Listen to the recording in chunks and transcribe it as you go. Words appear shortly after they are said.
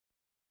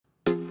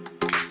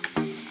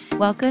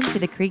Welcome to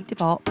the Creek to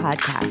Vault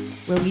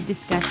podcast, where we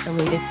discuss the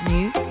latest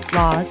news,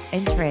 laws,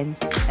 and trends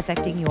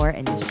affecting your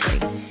industry.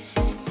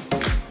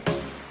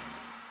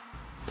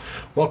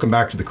 Welcome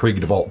back to the Creek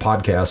to Vault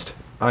podcast.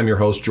 I'm your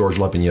host, George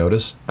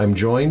Lepiniotis. I'm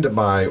joined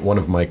by one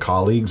of my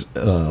colleagues,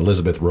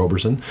 Elizabeth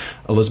Roberson.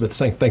 Elizabeth,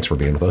 thanks for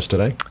being with us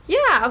today.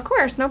 Yeah, of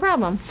course. No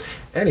problem.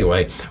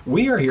 Anyway,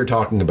 we are here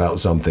talking about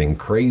something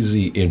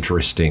crazy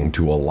interesting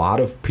to a lot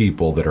of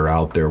people that are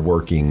out there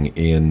working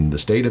in the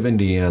state of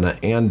Indiana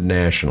and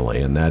nationally,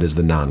 and that is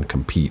the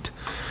non-compete.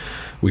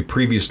 We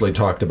previously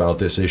talked about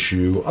this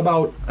issue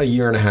about a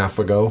year and a half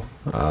ago,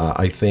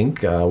 I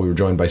think. We were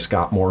joined by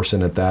Scott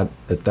Morrison at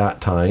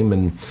that time,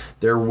 and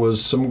there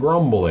was some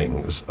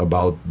grumblings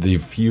about the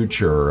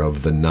future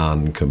of the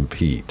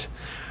non-compete.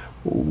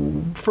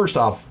 First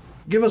off,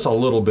 give us a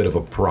little bit of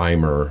a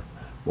primer.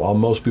 While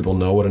most people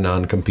know what a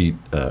non-compete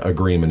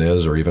agreement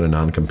is, or even a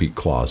non-compete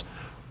clause,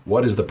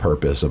 what is the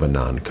purpose of a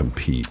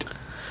non-compete?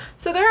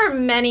 So there are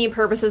many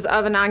purposes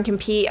of a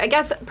non-compete. I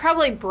guess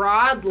probably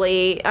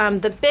broadly,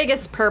 the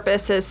biggest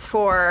purpose is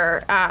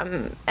for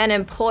an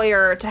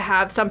employer to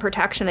have some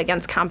protection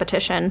against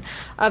competition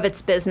of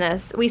its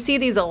business. We see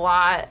these a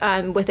lot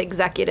with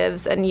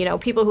executives and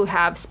people who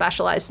have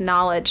specialized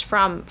knowledge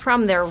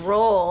from their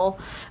role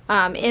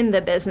in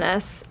the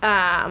business.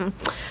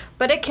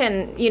 But it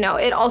can,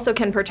 it also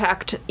can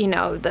protect,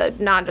 the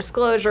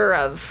non-disclosure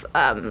of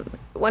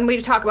when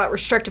we talk about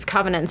restrictive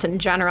covenants in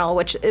general,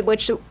 which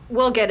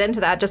we'll get into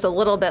that just a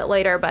little bit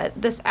later.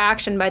 But this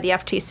action by the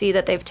FTC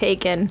that they've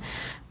taken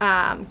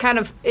kind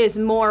of is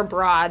more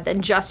broad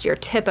than just your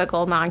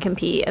typical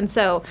non-compete. And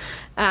so,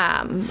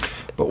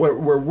 but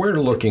we're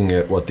looking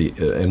at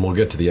and we'll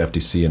get to the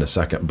FTC in a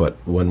second, but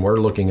when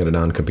we're looking at a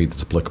non-compete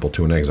that's applicable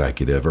to an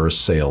executive or a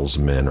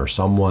salesman or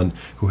someone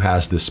who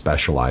has this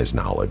specialized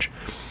knowledge,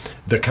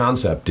 the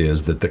concept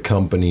is that the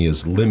company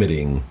is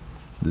limiting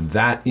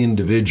that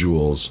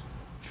individual's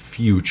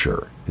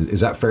future. Is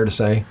that fair to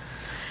say?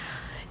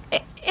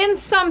 In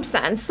some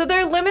sense. So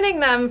they're limiting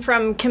them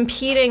from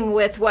competing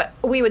with what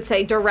we would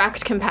say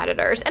direct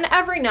competitors. And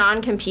every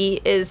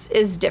non-compete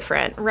is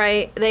different,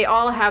 right? They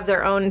all have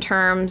their own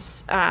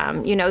terms,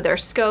 their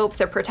scope,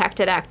 their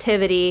protected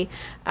activity,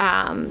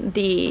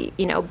 the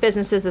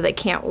businesses that they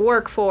can't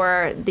work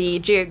for, the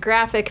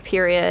geographic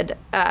period,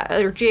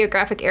 or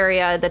geographic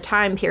area, the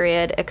time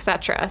period,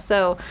 etc.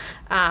 So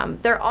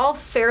they're all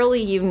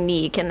fairly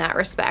unique in that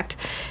respect.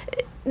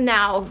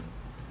 Now,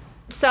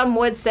 some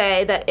would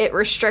say that it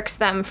restricts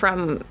them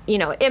from,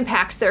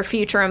 impacts their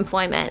future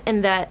employment,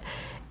 and that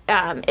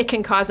it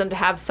can cause them to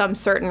have some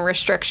certain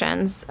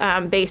restrictions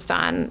based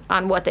on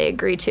what they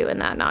agree to in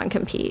that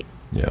non-compete.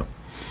 Yeah.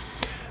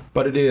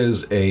 But it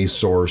is a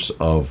source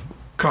of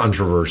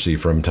controversy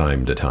from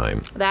time to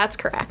time. That's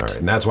correct. All right,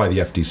 and that's why the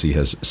FTC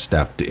has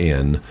stepped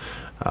in.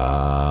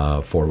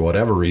 For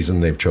whatever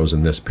reason, they've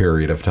chosen this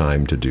period of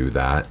time to do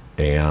that.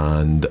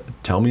 And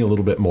tell me a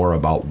little bit more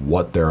about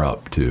what they're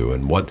up to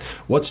and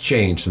what's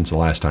changed since the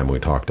last time we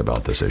talked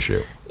about this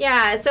issue.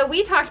 Yeah, so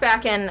we talked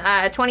back in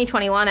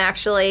 2021,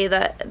 actually.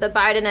 The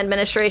Biden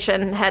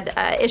administration had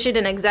issued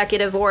an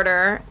executive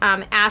order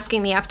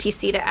asking the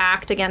FTC to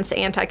act against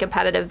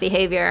anti-competitive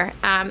behavior.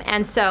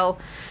 And so,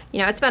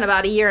 it's been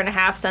about a year and a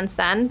half since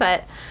then,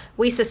 but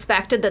we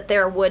suspected that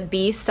there would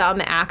be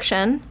some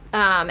action.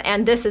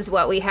 And this is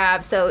what we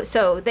have.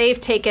 So they've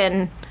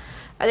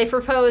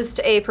proposed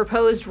a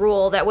proposed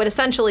rule that would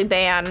essentially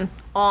ban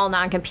all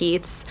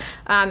non-competes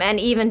and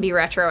even be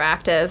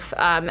retroactive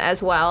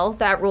as well.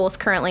 That rule is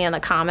currently in the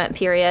comment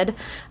period.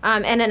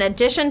 And in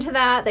addition to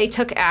that, they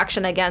took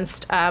action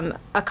against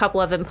a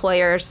couple of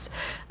employers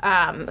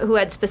who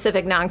had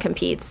specific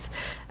non-competes.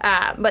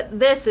 But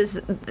this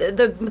is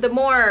the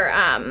more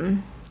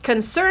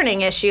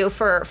concerning issue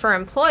for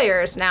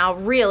employers now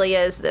really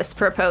is this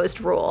proposed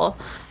rule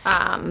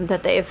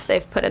that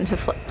they've put into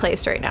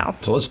place right now.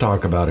 So let's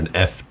talk about an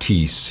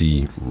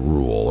FTC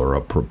rule or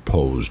a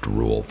proposed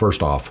rule.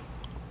 First off,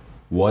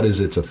 what is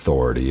its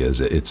authority?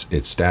 Is it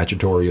its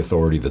statutory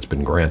authority that's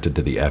been granted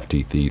to the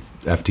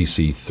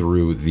FTC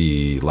through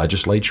the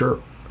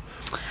legislature?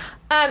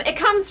 It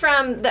comes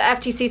from the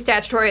FTC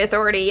statutory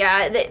authority.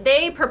 Yeah,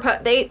 they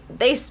purport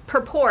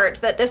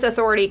that this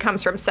authority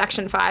comes from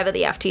Section 5 of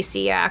the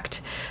FTC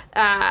Act.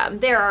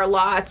 There are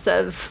lots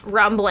of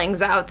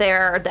rumblings out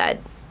there that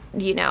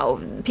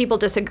people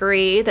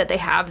disagree that they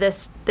have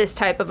this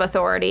type of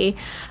authority,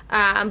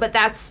 but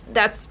that's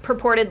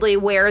purportedly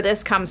where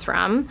this comes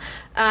from.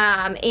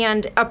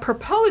 And a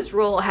proposed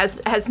rule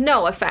has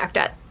no effect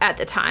at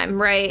the time,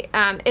 right?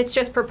 It's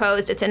just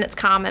proposed. It's in its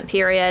comment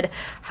period.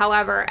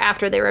 However,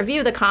 after they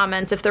review the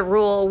comments, if the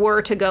rule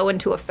were to go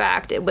into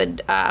effect, it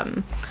would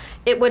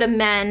it would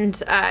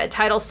amend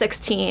Title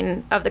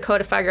 16 of the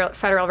Code of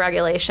Federal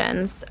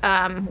Regulations,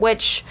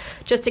 which,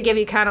 just to give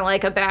you kind of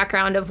like a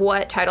background of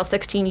what Title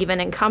 16 even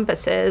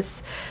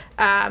encompasses,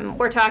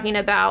 we're talking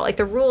about like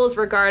the rules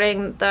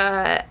regarding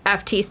the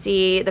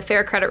FTC, the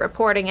Fair Credit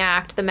Reporting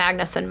Act, the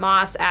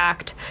Magnuson-Moss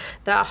Act,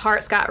 the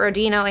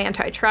Hart-Scott-Rodino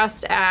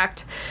Antitrust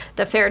Act,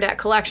 the Fair Debt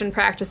Collection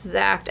Practices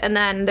Act, and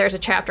then there's a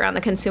chapter on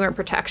the Consumer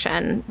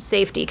Protection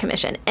Safety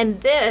Commission. And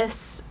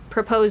this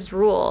proposed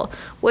rule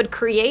would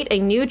create a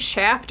new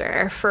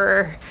chapter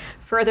for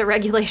the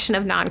regulation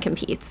of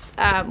non-competes,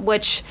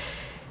 which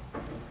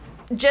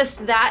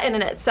just that in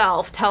and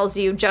itself tells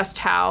you just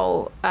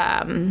how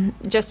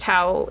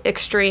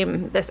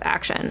extreme this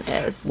action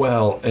is.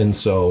 Well, and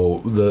so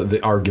the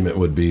argument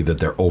would be that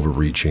they're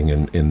overreaching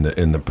in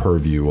the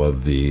purview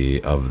of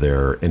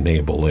their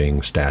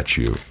enabling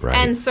statute, right?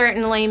 And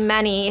certainly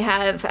many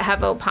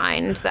have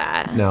opined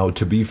that. Now,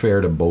 to be fair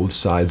to both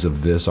sides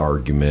of this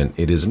argument,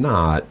 it is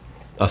not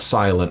a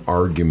silent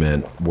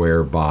argument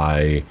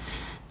whereby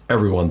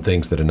everyone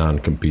thinks that a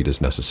non-compete is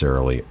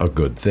necessarily a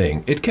good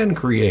thing. It can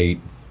create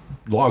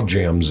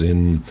logjams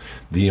in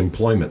the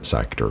employment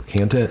sector,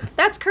 can't it?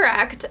 That's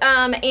correct.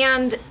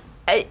 And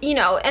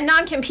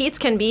non-competes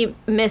can be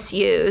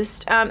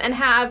misused and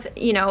have,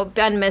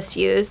 been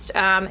misused.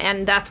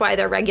 And that's why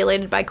they're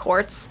regulated by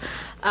courts.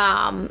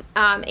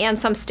 And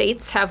some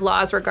states have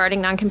laws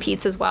regarding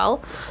non-competes as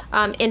well.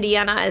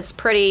 Indiana is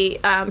pretty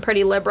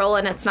liberal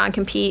in its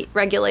non-compete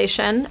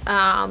regulation.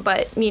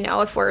 But,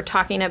 if we're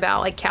talking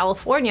about like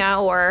California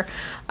or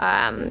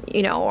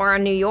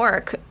New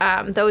York,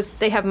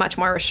 they have much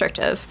more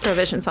restrictive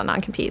provisions on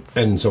non-competes.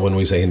 And so when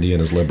we say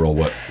Indiana's liberal,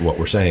 what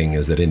we're saying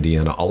is that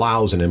Indiana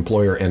allows an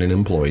employer and an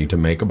employee to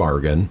make a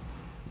bargain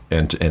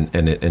and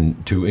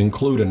to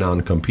include a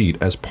non-compete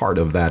as part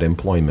of that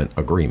employment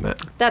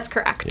agreement. That's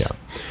correct. Yeah.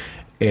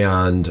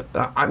 And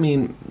I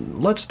mean,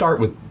 let's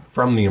start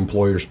from the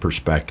employer's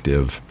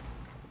perspective.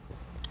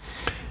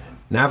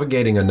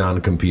 Navigating a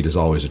non-compete is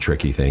always a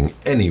tricky thing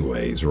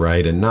anyways,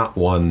 right? And not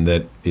one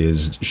that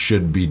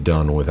should be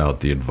done without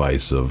the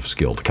advice of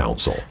skilled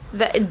counsel.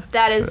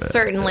 That is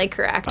certainly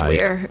correct. We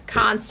are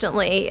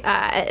constantly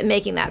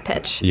making that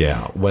pitch.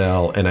 Yeah,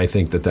 well, and I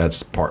think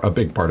that's a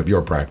big part of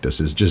your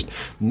practice is just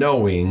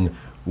knowing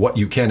what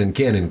you can and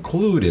can't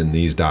include in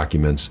these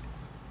documents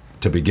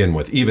to begin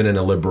with, even in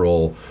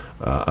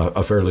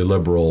a fairly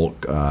liberal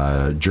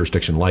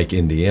jurisdiction like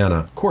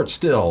Indiana. Courts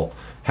still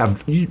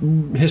have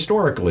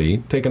historically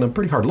taken a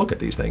pretty hard look at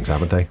these things,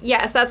 haven't they?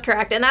 Yes, that's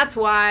correct, and that's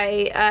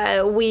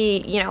why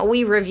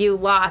we review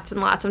lots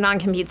and lots of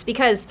non-competes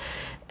because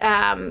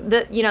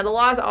the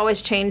law is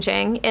always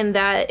changing in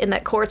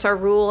that courts are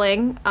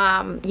ruling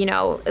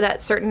that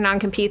certain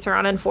non-competes are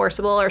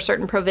unenforceable or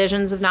certain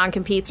provisions of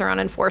non-competes are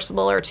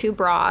unenforceable or too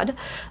broad,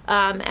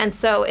 and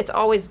so it's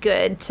always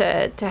good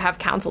to have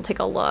counsel take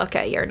a look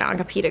at your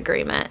non-compete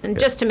agreement and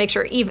just to make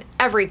sure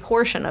every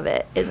portion of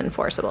it is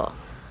enforceable.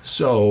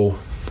 So,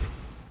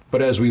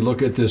 but as we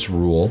look at this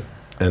rule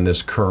and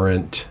this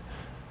current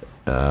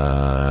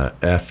FTC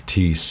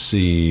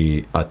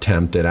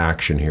attempt at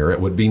action here,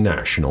 it would be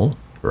national,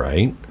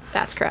 right?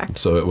 That's correct.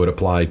 So it would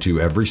apply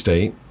to every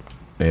state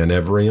and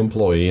every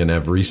employee in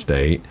every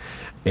state,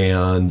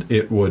 and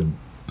would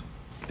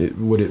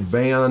it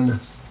ban?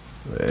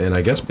 And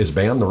I guess, is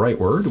ban the right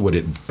word? Would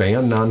it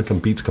ban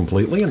non-competes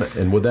completely,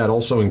 and would that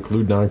also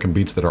include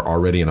non-competes that are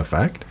already in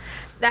effect?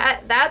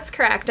 That's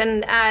correct.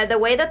 And the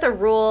way that the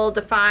rule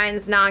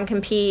defines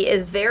non-compete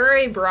is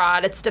very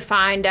broad. It's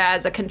defined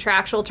as a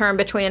contractual term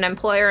between an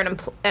employer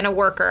and a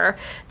worker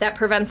that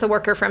prevents the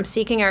worker from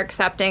seeking or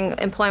accepting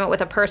employment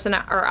with a person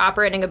or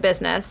operating a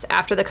business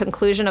after the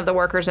conclusion of the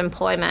worker's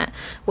employment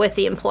with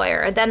the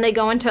employer. Then they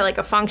go into like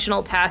a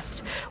functional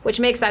test, which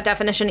makes that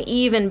definition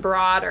even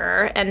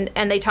broader.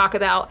 And they talk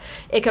about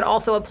it could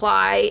also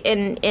apply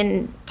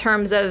in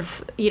terms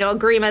of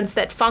agreements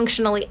that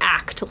functionally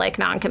act like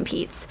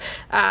non-competes.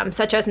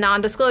 Such as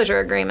non-disclosure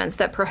agreements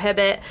that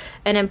prohibit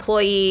an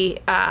employee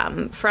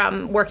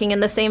from working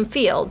in the same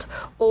field,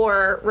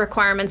 or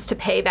requirements to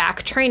pay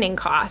back training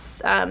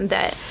costs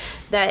that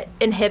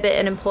inhibit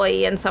an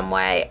employee in some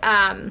way.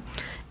 And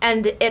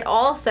it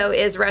also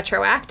is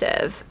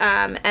retroactive,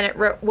 and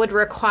it would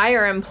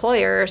require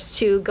employers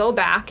to go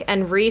back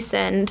and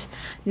rescind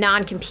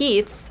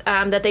non-competes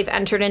that they've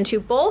entered into,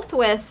 both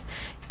with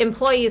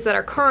employees that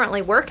are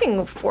currently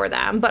working for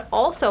them, but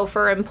also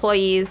for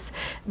employees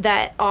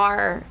that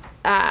are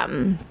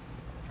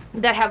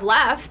that have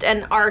left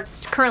and are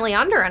currently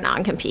under a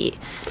non-compete,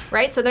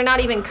 right? So they're not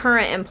even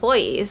current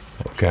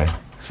employees. Okay.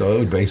 So it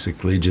would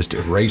basically just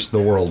erase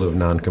the world of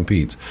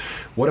non-competes.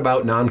 What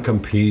about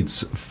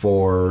non-competes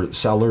for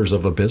sellers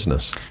of a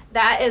business?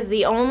 That is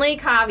the only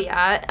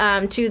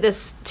caveat to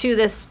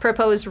this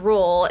proposed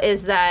rule,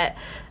 is that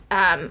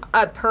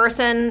a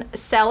person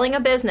selling a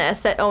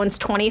business that owns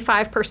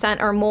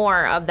 25% or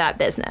more of that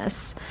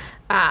business,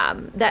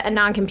 that a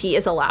non-compete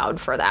is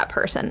allowed for that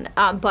person.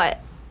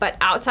 But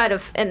outside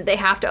of, and they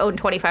have to own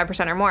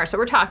 25% or more. So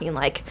we're talking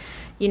like,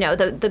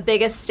 the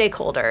biggest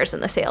stakeholders in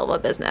the sale of a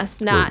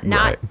business, not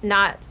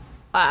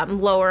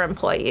lower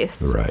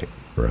employees. Right.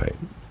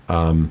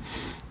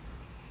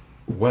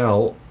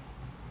 Well,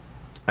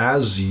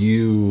 as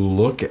you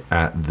look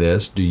at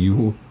this, do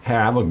you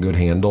have a good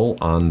handle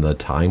on the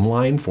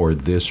timeline for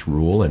this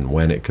rule and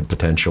when it could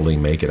potentially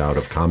make it out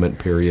of comment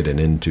period and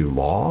into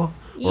law?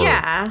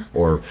 Yeah.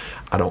 Or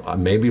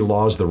maybe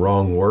law is the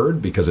wrong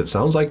word, because it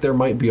sounds like there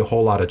might be a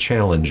whole lot of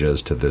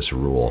challenges to this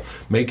rule.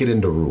 Make it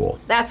into rule.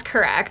 That's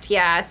correct.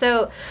 Yeah.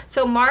 So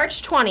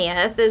March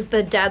 20th is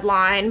the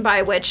deadline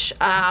by which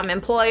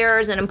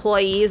employers and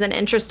employees and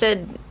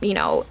interested,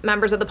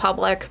 members of the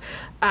public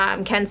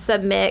can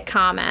submit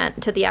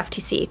comment to the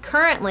FTC.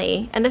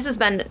 Currently, and this has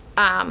been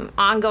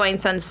ongoing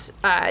since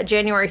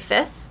January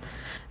 5th.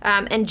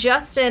 And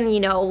just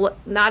in,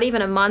 not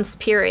even a month's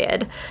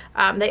period,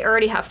 they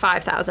already have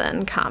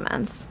 5,000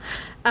 comments.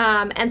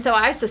 And so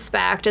I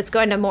suspect it's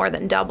going to more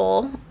than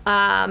double.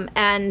 And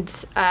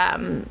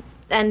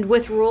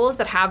with rules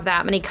that have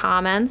that many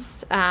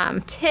comments,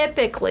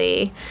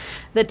 typically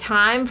the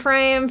time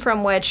frame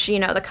from which,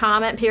 the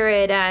comment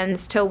period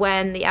ends to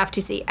when the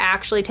FTC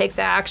actually takes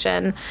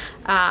action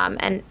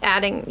and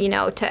adding,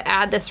 to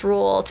add this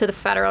rule to the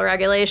federal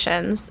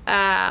regulations,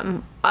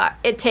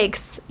 it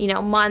takes,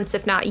 months,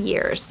 if not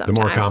years sometimes.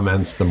 The more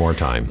comments, the more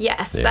time.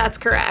 Yes, that's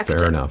correct.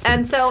 Fair enough.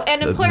 And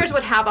employers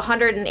would have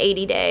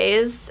 180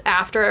 days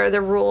after the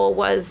rule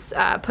was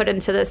put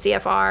into the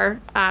CFR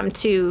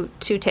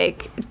to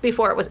take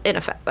before it was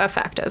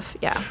effective.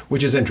 Yeah.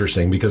 Which is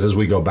interesting, because as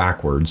we go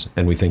backwards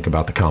and we think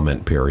about the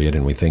comment period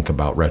and we think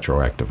about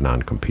retroactive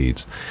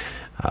non-competes,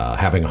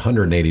 having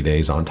 180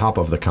 days on top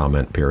of the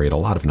comment period, a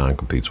lot of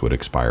non-competes would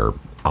expire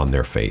on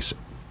their face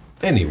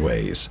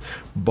anyways.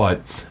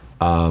 But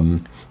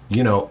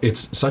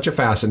it's such a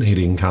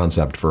fascinating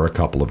concept for a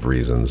couple of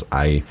reasons.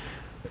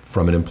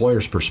 From an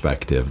employer's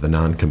perspective, the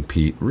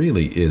non-compete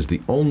really is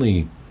the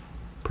only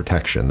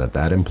protection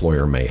that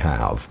employer may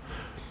have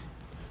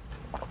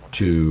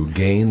to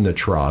gain the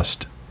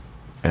trust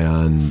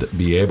and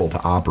be able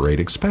to operate,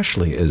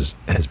 especially as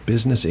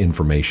business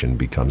information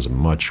becomes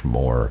much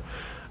more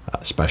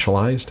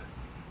specialized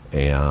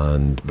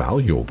and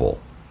valuable.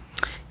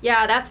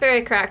 Yeah, that's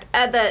very correct.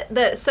 And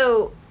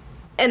the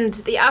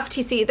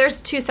FTC,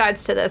 there's two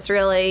sides to this,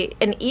 really,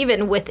 and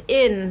even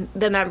within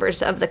the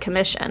members of the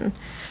commission,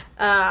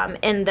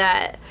 in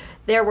that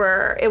it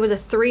was a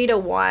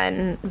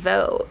 3-1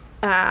 vote.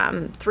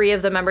 3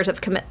 of the members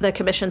of the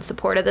commission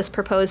supported this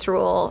proposed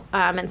rule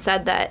and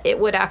said that it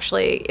would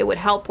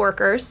help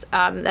workers,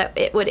 that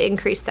it would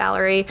increase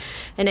salary,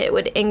 and it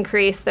would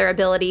increase their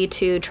ability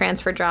to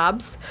transfer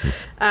jobs.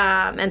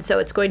 And so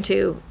it's going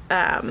to,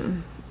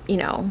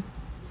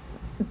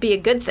 be a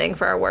good thing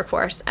for our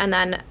workforce. And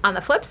then on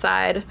the flip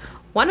side,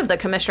 one of the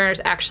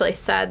commissioners actually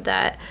said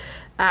that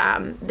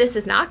this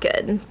is not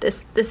good.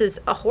 This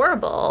is a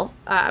horrible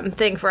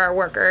thing for our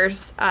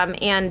workers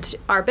and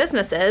our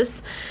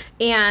businesses,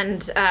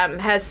 and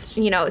has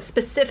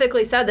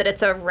specifically said that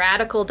it's a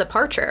radical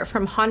departure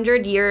from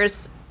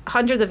hundreds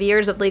of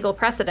years of legal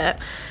precedent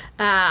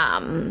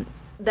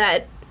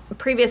that.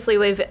 Previously,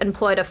 we've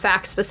employed a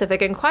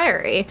fact-specific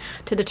inquiry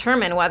to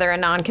determine whether a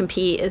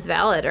non-compete is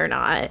valid or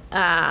not.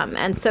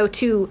 And so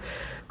to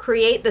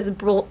create this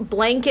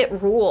blanket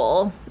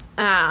rule,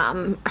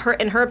 in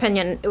her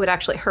opinion, it would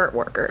actually hurt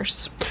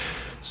workers.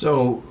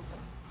 So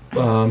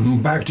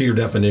back to your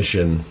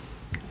definition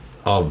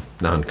of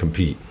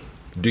non-compete.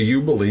 Do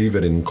you believe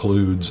it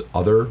includes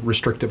other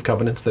restrictive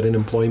covenants that an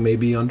employee may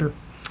be under?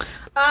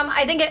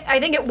 I think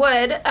it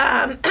would.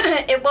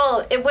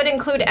 It would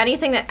include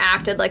anything that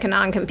acted like a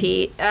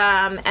non-compete,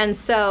 and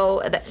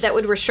so that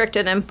would restrict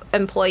an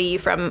employee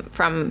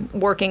from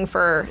working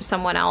for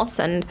someone else.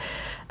 And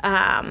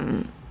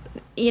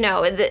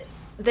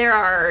there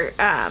are.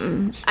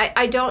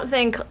 I don't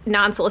think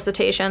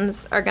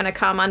non-solicitations are going to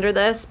come under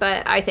this,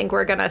 but I think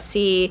we're going to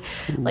see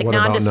what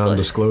about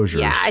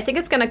non-disclosures? Yeah, I think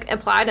it's going to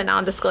apply to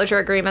non-disclosure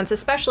agreements,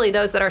 especially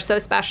those that are so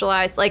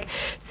specialized. Like,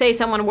 say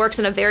someone works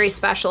in a very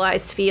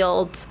specialized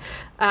field,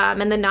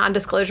 and the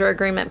non-disclosure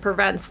agreement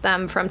prevents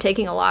them from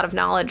taking a lot of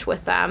knowledge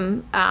with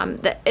them.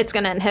 That it's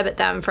going to inhibit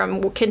them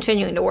from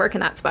continuing to work in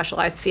that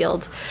specialized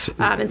field,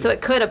 and so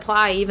it could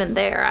apply even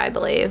there, I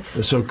believe.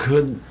 So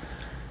could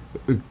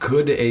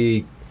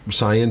a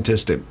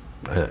scientist,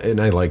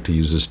 and I like to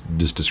use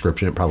this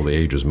description, it probably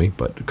ages me,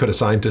 but could a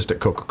scientist at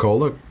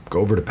Coca-Cola go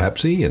over to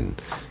Pepsi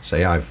and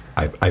say,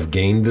 I've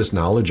gained this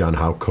knowledge on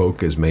how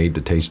Coke is made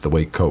to taste the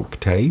way Coke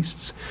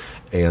tastes,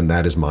 and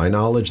that is my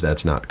knowledge,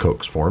 that's not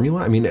Coke's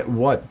formula? I mean, at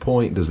what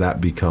point does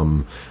that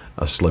become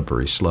a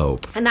slippery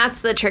slope? And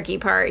that's the tricky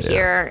part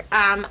here.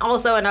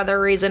 Also,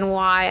 another reason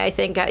why I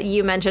think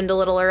you mentioned a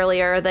little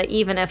earlier that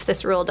even if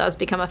this rule does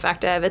become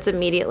effective, it's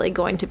immediately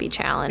going to be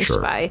challenged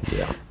by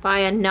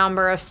a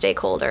number of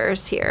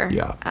stakeholders here.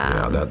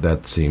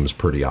 That seems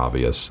pretty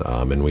obvious,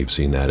 and we've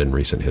seen that in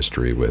recent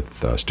history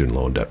with student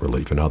loan debt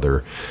relief and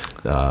other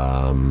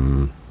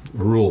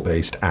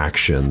rule-based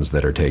actions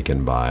that are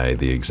taken by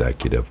the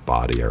executive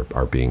body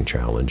are being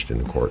challenged in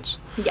the courts.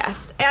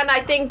 Yes, and I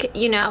think,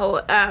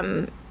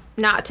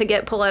 not to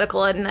get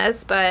political in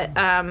this, but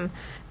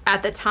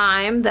at the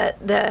time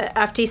that the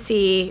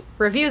FTC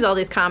reviews all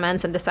these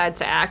comments and decides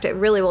to act, it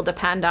really will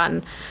depend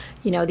on,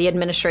 the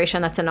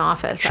administration that's in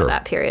office at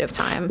that period of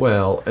time.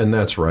 Well, and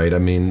that's right. I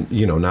mean,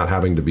 not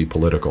having to be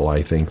political,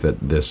 I think that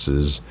this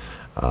is,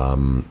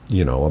 an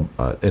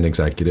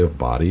executive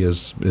body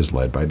is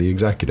led by the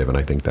executive, and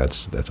I think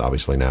that's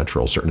obviously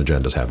natural. Certain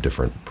agendas have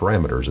different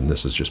parameters, and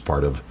this is just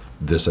part of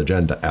this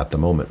agenda at the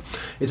moment.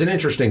 It's an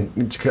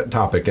interesting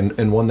topic,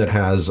 and one that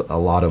has a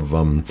lot of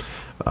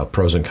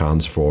pros and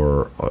cons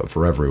for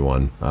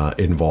everyone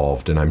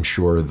involved, and I'm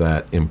sure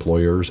that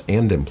employers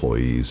and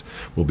employees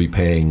will be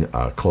paying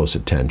close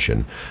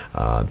attention.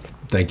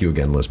 Thank you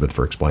again, Elizabeth,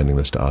 for explaining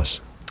this to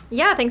us.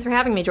 Yeah, thanks for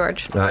having me,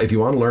 George. If you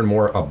want to learn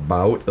more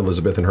about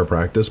Elizabeth and her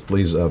practice,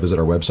 please visit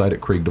our website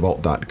at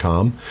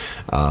kriegdevalt.com.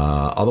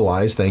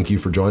 Otherwise, thank you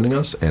for joining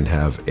us and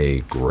have a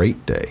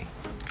great day.